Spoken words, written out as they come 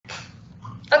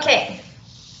Okay,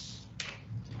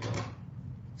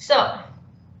 so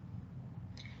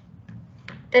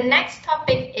the next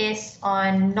topic is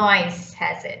on noise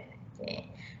hazard. Okay,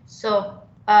 so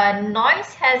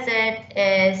noise hazard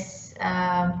is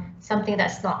something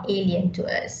that's not alien to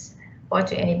us or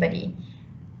to anybody.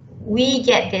 We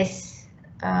get this.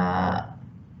 A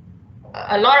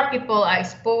lot of people are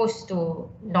exposed to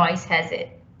noise hazard.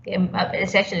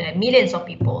 It's actually like millions of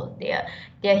people.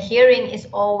 Their hearing is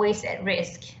always at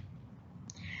risk.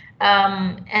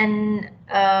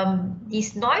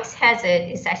 This noise hazard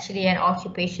is actually an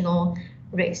occupational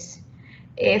risk.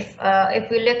 If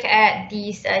we look at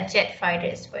these jet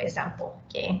fighters, for example,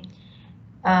 okay,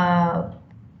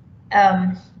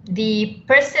 the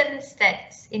persons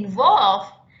that's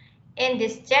involved in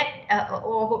this jet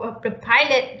or the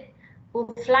pilot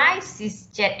who flies this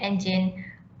jet engine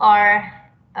are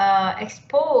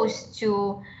exposed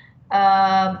to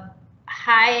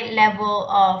high level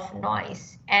of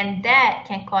noise, and that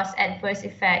can cause adverse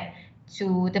effect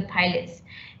to the pilots.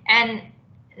 And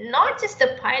not just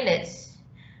the pilots,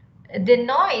 the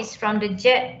noise from the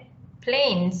jet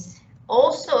planes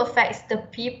also affects the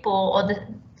people or the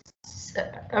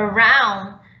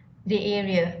around the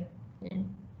area,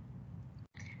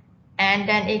 and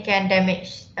then it can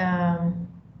damage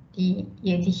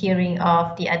the hearing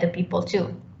of the other people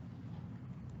too.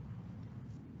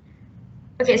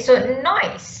 Okay, so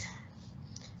noise.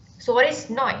 So what is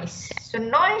noise? So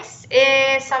noise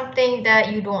is something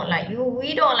that you don't like.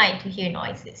 We don't like to hear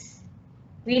noises.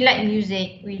 We like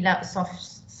music. We love soft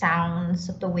sounds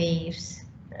of the waves,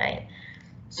 right?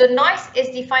 So noise is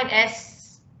defined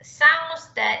as sounds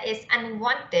that is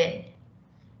unwanted,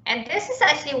 and this is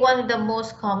actually one of the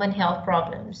most common health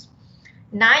problems.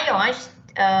 NIOSH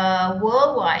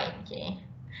worldwide, okay,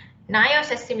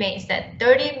 NIOSH estimates that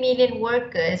 30 million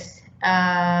workers,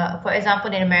 for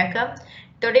example, in America,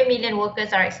 30 million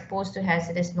workers are exposed to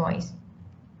hazardous noise.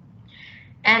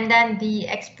 And then the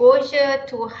exposure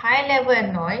to high level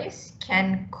noise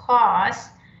can cause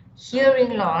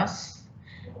hearing loss.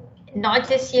 Not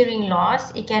just hearing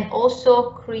loss, it can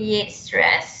also create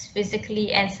stress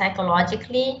physically and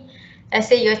psychologically. Let's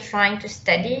say you're trying to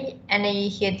study and then you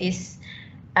hear this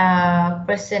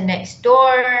person next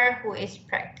door who is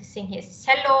practicing his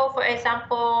cello, for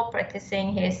example,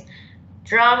 practicing his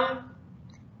drum,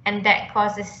 and that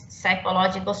causes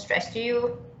psychological stress to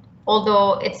you,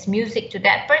 although it's music to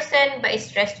that person, but it's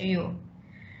stress to you.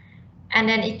 And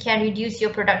then it can reduce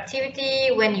your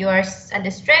productivity. When you are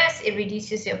under stress, it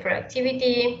reduces your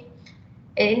productivity.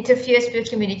 It interferes with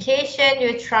communication.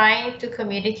 You're trying to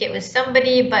communicate with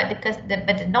somebody, but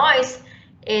the noise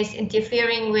is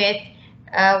interfering with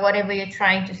whatever you're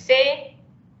trying to say.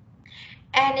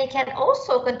 And it can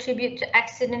also contribute to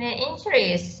accident and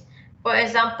injuries. For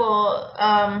example,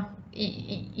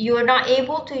 you're not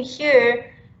able to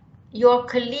hear your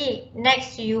colleague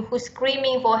next to you who's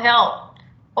screaming for help,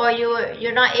 or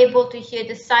you're not able to hear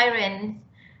the siren,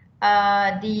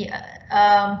 the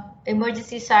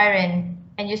emergency siren,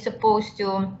 and you're supposed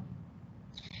to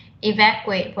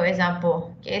evacuate, for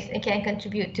example. Okay, it can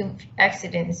contribute to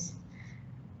accidents.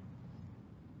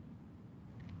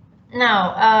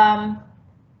 Now,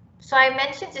 so I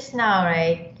mentioned just now,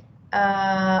 right?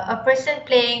 A person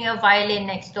playing a violin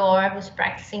next door who's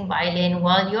practicing violin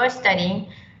while you're studying.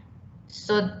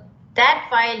 So that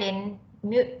violin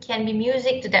can be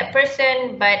music to that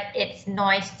person, but it's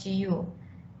noise to you.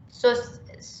 So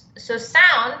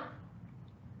sound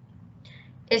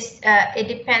is it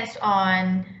depends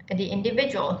on the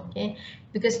individual, okay?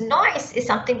 Because noise is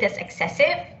something that's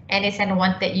excessive and it's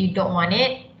unwanted. You don't want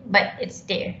it, but it's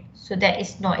there. So that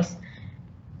is noise.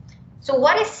 So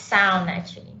what is sound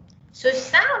actually? So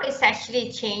sound is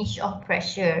actually change of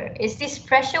pressure. It's these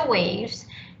pressure waves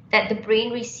that the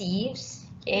brain receives.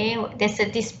 Okay, there's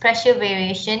this pressure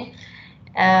variation.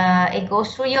 It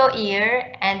goes through your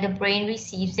ear and the brain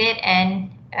receives it, and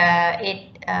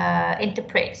it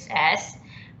interprets as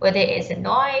whether it's a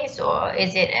noise or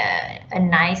is it a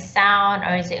nice sound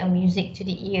or is it a music to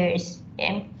the ears.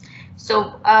 Okay,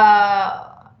 so how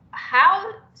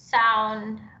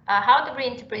the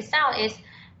brain interprets sound is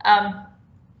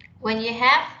when you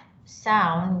have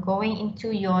sound going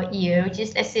into your ear, which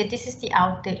is, let's say this is the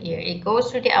outer ear, it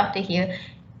goes through the outer ear,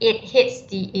 it hits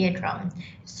the eardrum.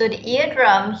 So the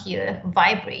eardrum here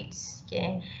vibrates,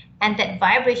 okay, and that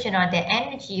vibration or the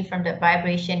energy from the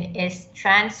vibration is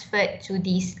transferred to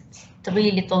these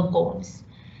three little bones.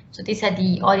 So these are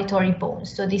the auditory bones.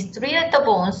 So these three little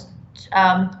bones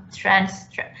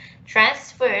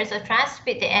transfers or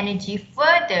transmit the energy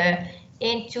further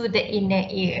into the inner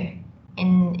ear.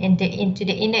 Into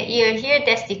the inner ear here,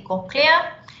 that's the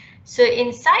cochlea. So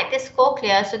inside this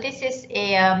cochlea, so this is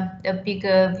a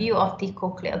bigger view of the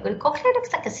cochlea. The cochlea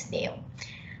looks like a snail.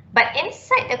 But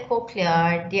inside the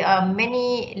cochlea, there are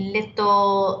many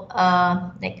little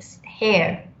like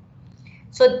hair.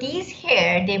 So these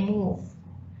hair, they move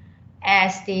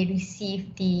as they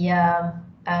receive the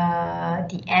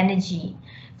energy.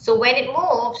 So when it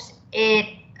moves, it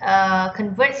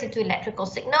converts into electrical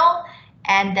signal,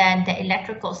 and then the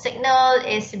electrical signal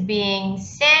is being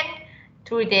sent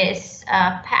through this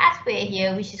pathway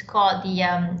here, which is called the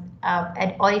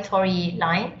an auditory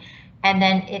line, and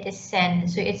then it is sent.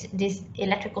 So it's this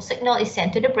electrical signal is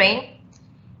sent to the brain,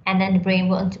 and then the brain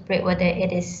will interpret whether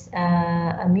it is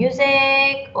a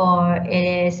music or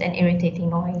it is an irritating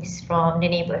noise from the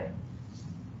neighbor.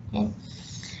 Okay.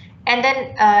 And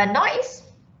then noise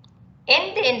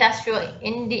in the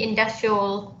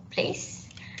industrial place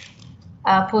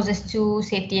poses two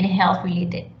safety and health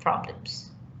related problems.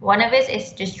 One of it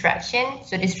is distraction.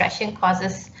 So distraction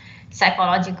causes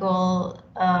psychological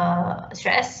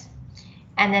stress,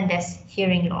 and then there's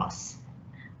hearing loss,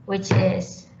 which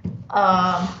is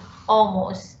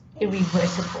almost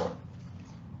irreversible,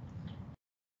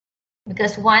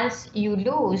 because once you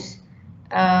lose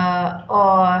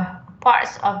or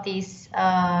parts of this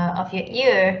of your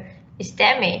ear is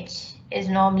damaged, is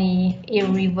normally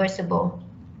irreversible.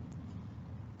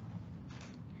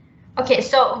 Okay,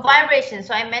 so vibration.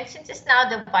 So I mentioned just now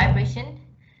the vibration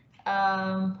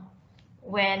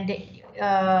when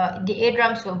the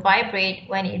eardrums will vibrate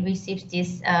when it receives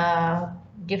this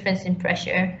difference in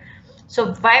pressure.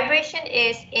 So vibration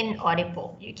is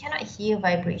inaudible. You cannot hear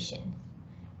vibration.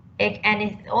 And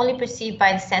it's only perceived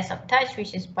by the sense of touch,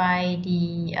 which is by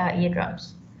the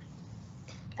eardrums.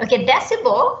 Okay,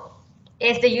 decibel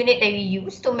is the unit that we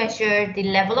use to measure the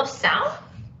level of sound.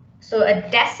 So a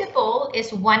decibel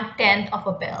is 1/10 of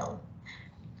a bell.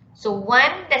 So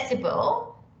 1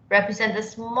 decibel represents the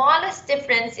smallest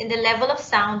difference in the level of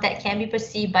sound that can be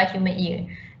perceived by human ear.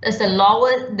 That's the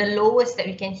lowest that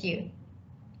we can hear.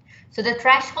 So the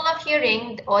threshold of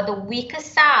hearing, or the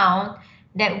weakest sound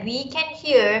that we can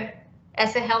hear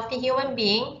as a healthy human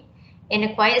being in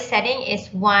a quiet setting, is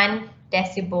 1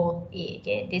 decibel.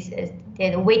 Okay, this is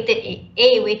the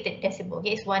weighted decibel.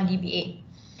 Okay, it's 1 dBA.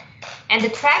 And the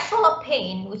threshold of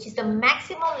pain, which is the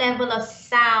maximum level of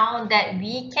sound that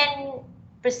we can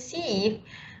perceive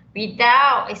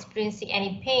without experiencing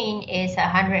any pain, is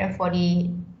 140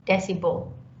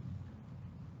 decibel.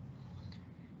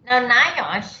 Now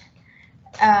NIOSH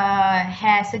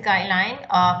has a guideline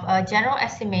of general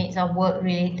estimates of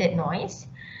work-related noise,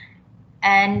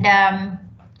 and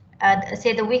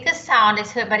say the weakest sound is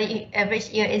heard by the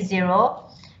average ear is 0.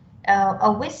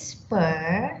 A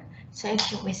whisper, so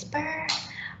if you whisper,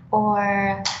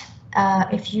 or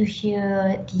if you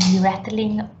hear the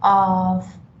rattling of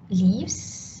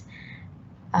leaves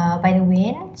by the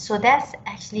wind, so that's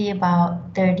actually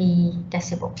about 30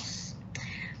 decibels.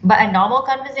 But a normal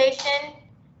conversation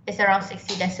is around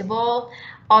 60 decibel,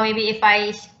 or maybe if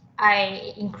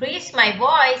I increase my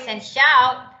voice and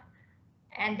shout,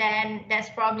 and then that's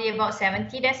probably about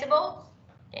 70 decibel.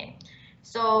 Okay,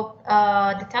 so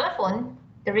the telephone,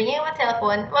 the ringing of a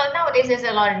telephone, well, nowadays there's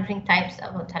a lot of different types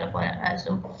of telephone.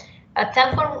 So a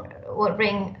telephone would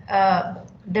ring,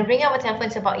 the ring of a telephone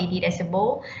is about 80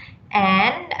 decibel,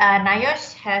 and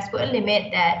NIOSH has put a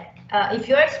limit that if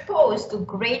you're exposed to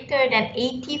greater than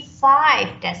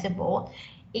 85 decibel,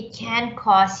 it can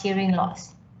cause hearing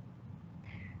loss.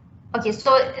 Okay,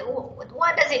 so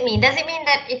what does it mean? Does it mean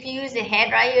that if you use a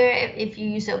hairdryer, if you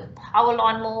use a power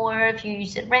lawnmower, if you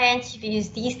use a wrench, if you use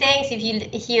these things, if you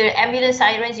hear ambulance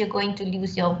sirens, you're going to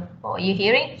lose your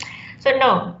hearing? So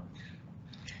no.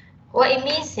 What it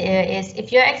means here is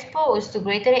if you're exposed to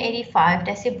greater than 85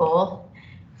 decibel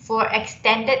for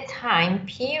extended time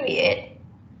period,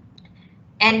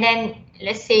 and then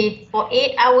let's say for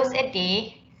 8 hours a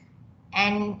day,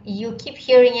 and you keep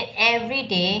hearing it every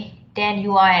day, then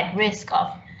you are at risk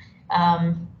of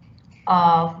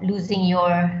losing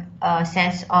your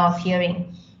sense of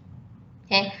hearing.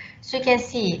 Okay, so you can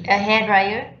see a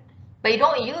hairdryer, but you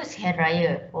don't use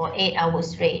hairdryer for 8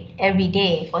 hours straight every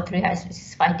day for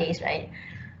 365 days, right?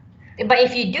 But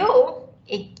if you do,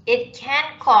 it can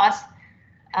cause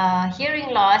hearing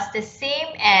loss the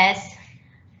same as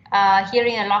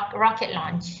hearing a rocket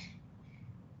launch.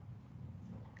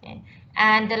 Okay.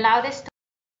 And the loudest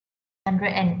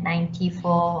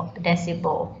 194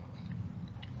 decibel.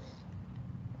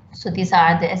 So these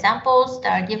are the examples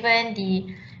that are given: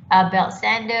 the belt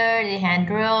sander, the hand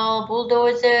drill,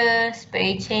 bulldozer,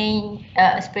 spray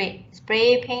painter,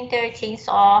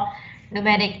 chainsaw,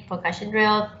 pneumatic percussion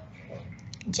drill,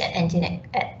 jet engine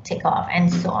at takeoff,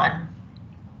 and so on.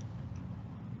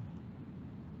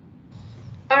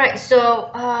 All right,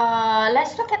 so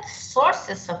let's look at the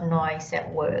sources of noise at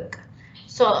work.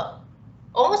 So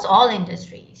almost all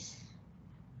industries,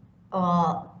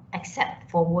 except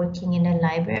for working in a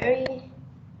library,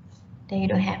 then you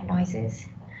don't have noises.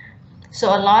 So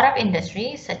a lot of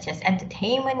industries, such as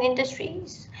entertainment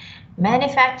industries,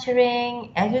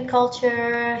 manufacturing,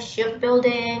 agriculture,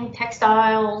 shipbuilding,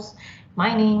 textiles,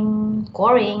 mining,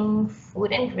 quarrying,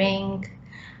 food and drink,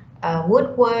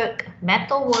 woodwork,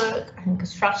 metalwork, and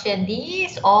construction,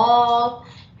 these all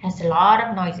has a lot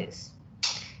of noises.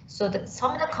 So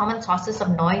some of the common sources of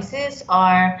noises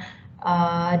are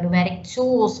pneumatic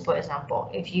tools, for example.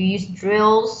 If you use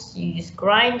drills, you use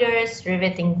grinders,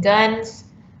 riveting guns,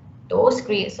 those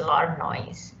creates a lot of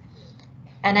noise.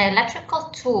 And electrical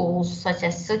tools such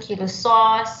as circular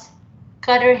saws,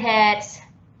 cutter heads,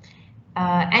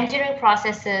 engineering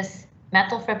processes,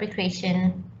 metal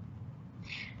fabrication,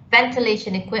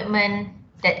 ventilation equipment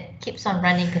that keeps on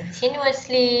running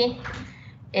continuously,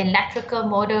 electrical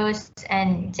motors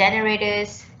and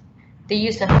generators, the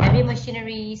use of heavy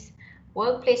machineries,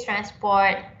 workplace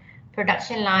transport,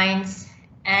 production lines,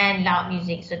 and loud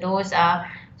music. So those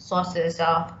are sources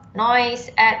of noise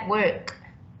at work.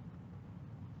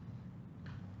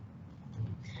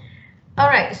 All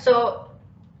right, so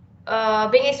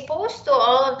being exposed to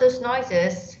all of those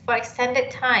noises for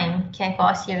extended time can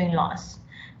cause hearing loss.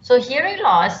 So hearing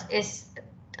loss is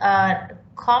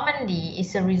commonly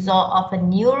a result of a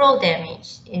neural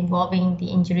damage involving the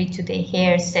injury to the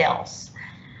hair cells.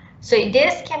 So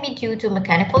this can be due to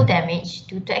mechanical damage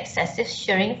due to excessive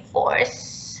shearing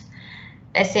force.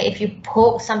 Let's say if you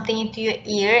poke something into your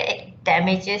ear, it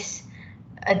damages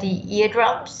the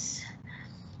eardrums.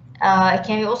 It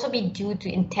can also be due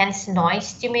to intense noise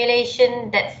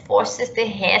stimulation that forces the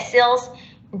hair cells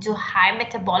into high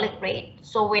metabolic rate.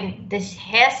 So when the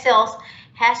hair cells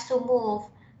has to move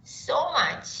so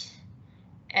much,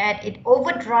 and it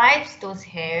overdrives those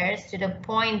hairs to the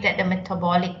point that the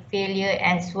metabolic failure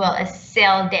as well as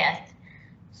cell death.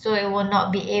 So it will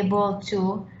not be able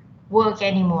to work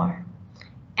anymore.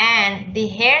 And the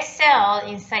hair cell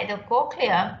inside the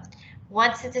cochlea,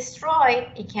 once it's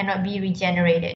destroyed, it cannot be regenerated.